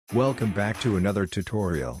Welcome back to another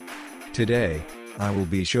tutorial. Today, I will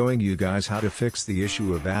be showing you guys how to fix the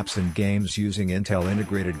issue of apps and games using Intel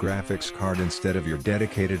integrated graphics card instead of your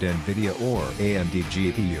dedicated Nvidia or AMD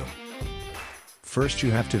GPU. First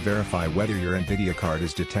you have to verify whether your Nvidia card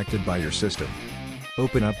is detected by your system.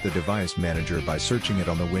 Open up the Device Manager by searching it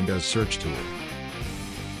on the Windows search tool.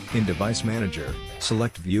 In Device Manager,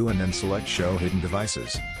 select View and then select Show Hidden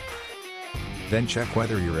Devices. Then check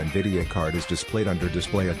whether your Nvidia card is displayed under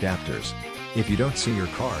Display Adapters. If you don't see your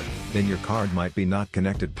card, then your card might be not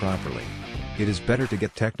connected properly. It is better to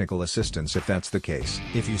get technical assistance if that's the case.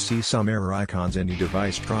 If you see some error icons in your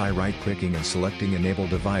device, try right-clicking and selecting Enable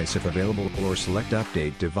Device if available, or select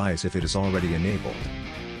Update Device if it is already enabled.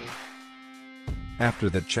 After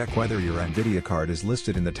that, check whether your Nvidia card is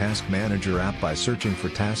listed in the Task Manager app by searching for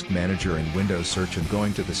Task Manager in Windows Search and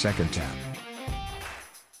going to the second tab.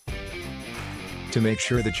 To make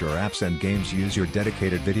sure that your apps and games use your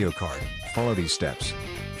dedicated video card, follow these steps.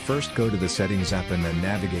 First, go to the Settings app and then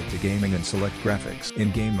navigate to Gaming and select Graphics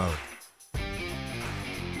in Game Mode.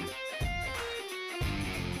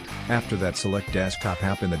 After that, select Desktop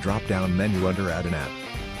app in the drop-down menu under Add an app.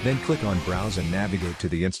 Then click on Browse and navigate to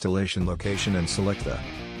the installation location and select the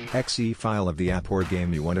 .exe file of the app or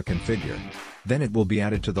game you want to configure. Then it will be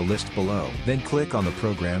added to the list below. Then click on the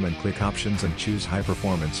program and click Options and choose High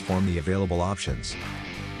Performance from the available options.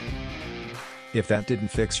 If that didn't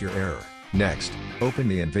fix your error, next, open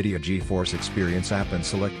the Nvidia Geforce Experience app and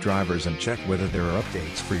select Drivers and check whether there are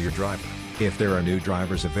updates for your driver. If there are new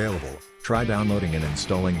drivers available, try downloading and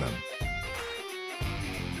installing them.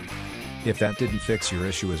 If that didn't fix your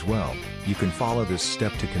issue as well, you can follow this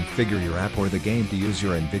step to configure your app or the game to use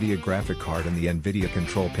your Nvidia graphic card in the Nvidia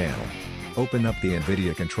Control Panel. Open up the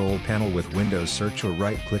Nvidia Control Panel with Windows Search or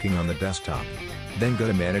right-clicking on the desktop. Then go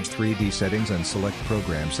to Manage 3D Settings and select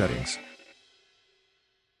Program Settings.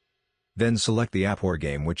 Then select the app or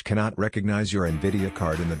game which cannot recognize your Nvidia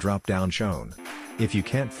card in the drop-down shown. If you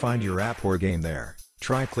can't find your app or game there,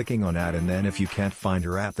 try clicking on Add, and then if you can't find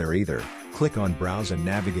your app there either, click on Browse and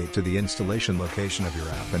navigate to the installation location of your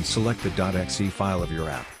app and select the .exe file of your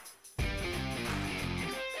app.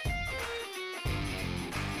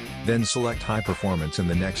 Then select High Performance in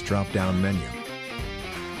the next drop-down menu.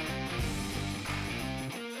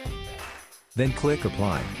 Then click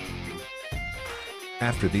Apply.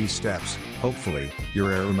 After these steps, hopefully,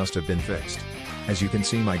 your error must have been fixed. As you can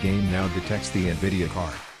see, my game now detects the Nvidia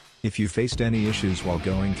card. If you faced any issues while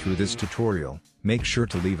going through this tutorial, make sure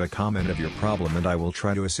to leave a comment of your problem and I will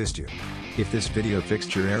try to assist you. If this video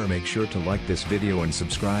fixed your error, make sure to like this video and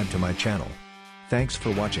subscribe to my channel. Thanks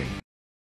for watching.